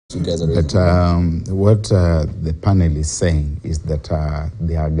But what the panel is saying is that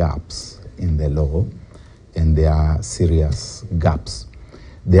there are gaps in the law, and there are serious gaps.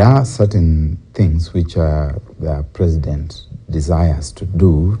 There are certain things which the president desires to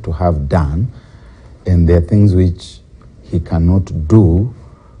do, to have done, and there are things which he cannot do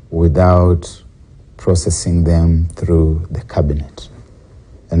without processing them through the cabinet.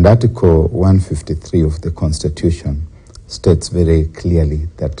 And Article 153 of the Constitution states very clearly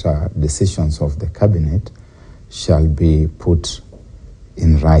that decisions of the cabinet shall be put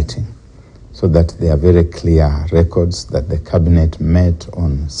in writing, so that there are very clear records that the cabinet met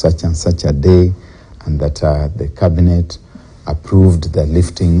on such and such a day, and that the cabinet approved the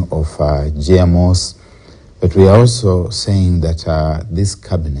lifting of GMOs. But we are also saying that this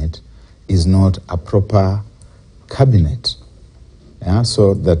cabinet is not a proper cabinet. Yeah,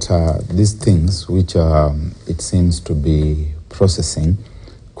 so that these things which it seems to be processing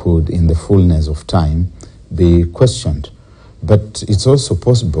could, in the fullness of time, be questioned. But it's also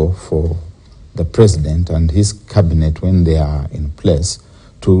possible for the president and his cabinet, when they are in place,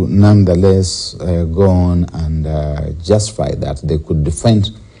 to nonetheless go on and justify that. They could defend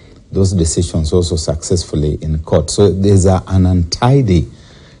those decisions also successfully in court. So there's an untidy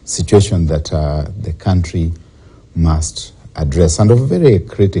situation that the country must address, and of very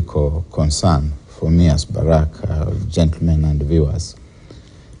critical concern for me as Barak, gentlemen and viewers,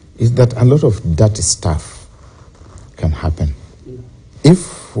 is that a lot of dirty stuff can happen.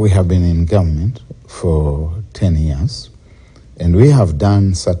 If we have been in government for 10 years and we have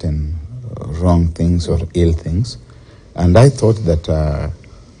done certain wrong things or ill things, and I thought that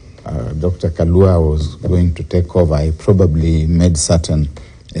Dr. Kalua was going to take over, I probably made certain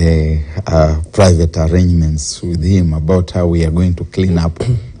private arrangements with him about how we are going to clean up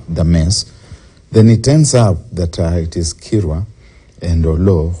the mess. Then it turns out that it is Kirwa and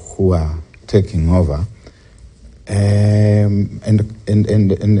Olo who are taking over, and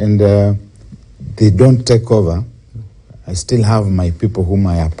they don't take over. I still have my people whom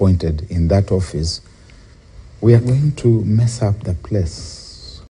I appointed in that office. We are going to mess up the place